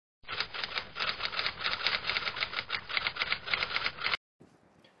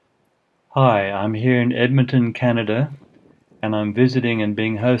Hi, I'm here in Edmonton, Canada, and I'm visiting and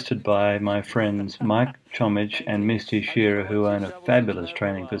being hosted by my friends Mike Chomich and Misty Shearer, who own a fabulous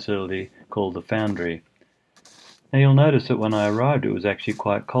training facility called The Foundry. Now you'll notice that when I arrived it was actually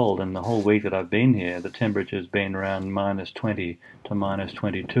quite cold, and the whole week that I've been here the temperature's been around -20 to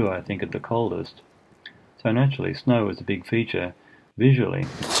 -22, I think, at the coldest. So naturally snow is a big feature visually.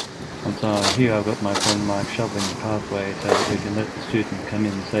 And so here I've got my friend Mike shoveling the pathway so that we can let the student come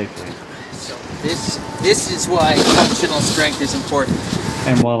in safely. So this is why functional strength is important.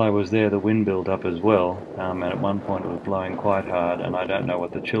 And while I was there, the wind built up as well, and at one point it was blowing quite hard, and I don't know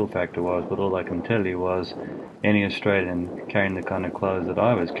what the chill factor was, but all I can tell you was any Australian carrying the kind of clothes that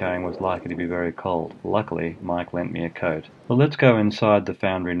I was carrying was likely to be very cold. Luckily, Mike lent me a coat. Well, let's go inside the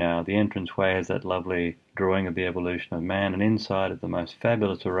foundry now. The entranceway has that lovely drawing of the evolution of man, and inside is the most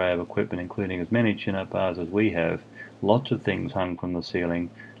fabulous array of equipment, including as many chin-up bars as we have, lots of things hung from the ceiling,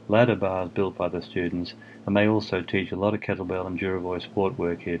 ladder bars built by the students, and they also teach a lot of kettlebell and Duravoy sport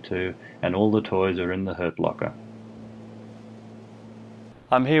work here too, and all the toys are in the Hurt Locker.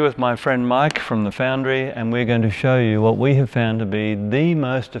 I'm here with my friend Mike from the Foundry, and we're going to show you what we have found to be the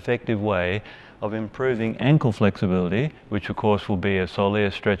most effective way of improving ankle flexibility, which of course will be a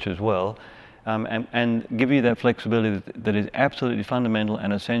soleus stretch as well, and give you that flexibility that is absolutely fundamental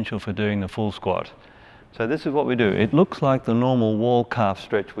and essential for doing the full squat. So this is what we do. It looks like the normal wall calf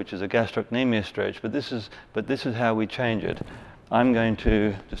stretch, which is a gastrocnemius stretch, but this is how we change it. I'm going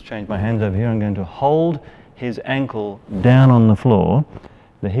to just change my hands over here. I'm going to hold his ankle down on the floor,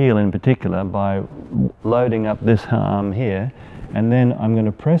 the heel in particular, by loading up this arm here, and then I'm going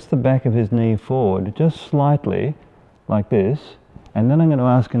to press the back of his knee forward just slightly, like this, and then I'm going to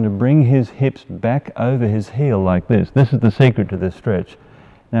ask him to bring his hips back over his heel like this. This is the secret to this stretch.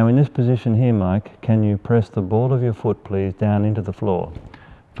 Now in this position here, Mike, can you press the ball of your foot, please, down into the floor?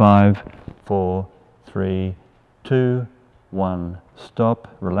 5, 4, 3, 2, 1. Stop,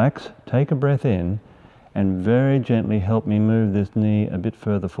 relax, take a breath in, and very gently help me move this knee a bit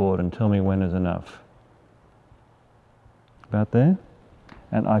further forward and tell me when is enough. About there?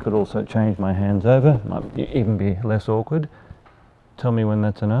 And I could also change my hands over, might even be less awkward. Tell me when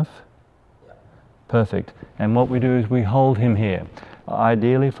that's enough. Perfect. And what we do is we hold him here,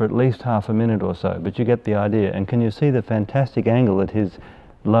 ideally for at least half a minute or so, but you get the idea. And can you see the fantastic angle that his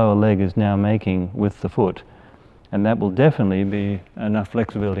lower leg is now making with the foot? And that will definitely be enough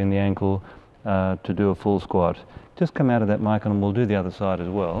flexibility in the ankle to do a full squat. Just come out of that, Mike, and we'll do the other side as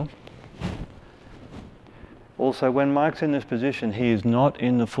well. Also, when Mike's in this position, he is not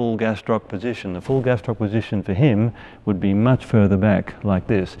in the full gastroc position. The full gastroc position for him would be much further back, like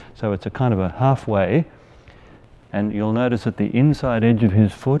this. So it's a kind of a halfway, and you'll notice that the inside edge of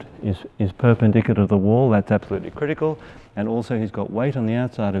his foot is perpendicular to the wall. That's absolutely critical. And also he's got weight on the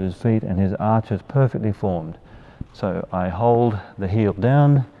outside of his feet, and his arch is perfectly formed. So I hold the heel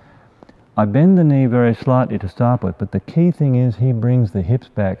down. I bend the knee very slightly to start with, but the key thing is he brings the hips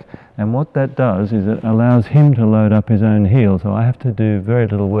back, and what that does is it allows him to load up his own heel, so I have to do very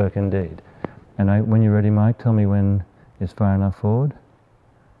little work indeed. And when you're ready, Mike, tell me when is far enough forward.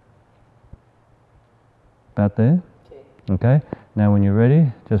 About there? Okay. Now when you're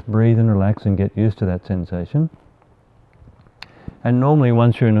ready, just breathe and relax and get used to that sensation. And normally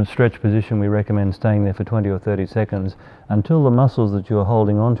once you're in a stretch position, we recommend staying there for 20 or 30 seconds until the muscles that you're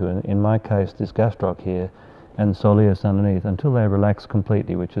holding onto, in my case this gastroc here and soleus underneath, until they relax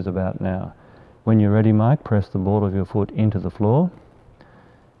completely, which is about now. When you're ready, Mike, press the ball of your foot into the floor.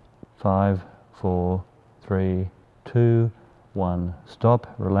 5, 4, 3, 2, 1.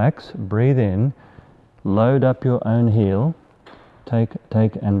 Stop, relax, breathe in, load up your own heel, take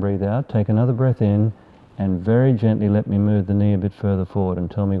and breathe out, take another breath in, and very gently let me move the knee a bit further forward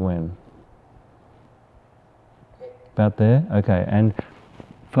and tell me when. About there? Okay. And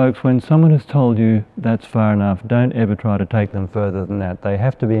folks, when someone has told you that's far enough, don't ever try to take them further than that. They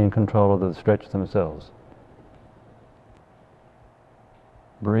have to be in control of the stretch themselves.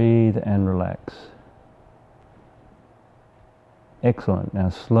 Breathe and relax. Excellent. Now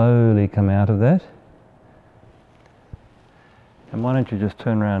slowly come out of that. And why don't you just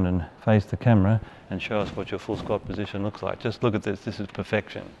turn around and face the camera and show us what your full squat position looks like. Just look at this. This is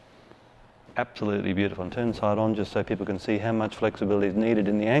perfection. Absolutely beautiful. And turn side on just so people can see how much flexibility is needed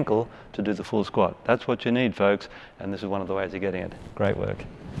in the ankle to do the full squat. That's what you need, folks, and this is one of the ways of getting it. Great work.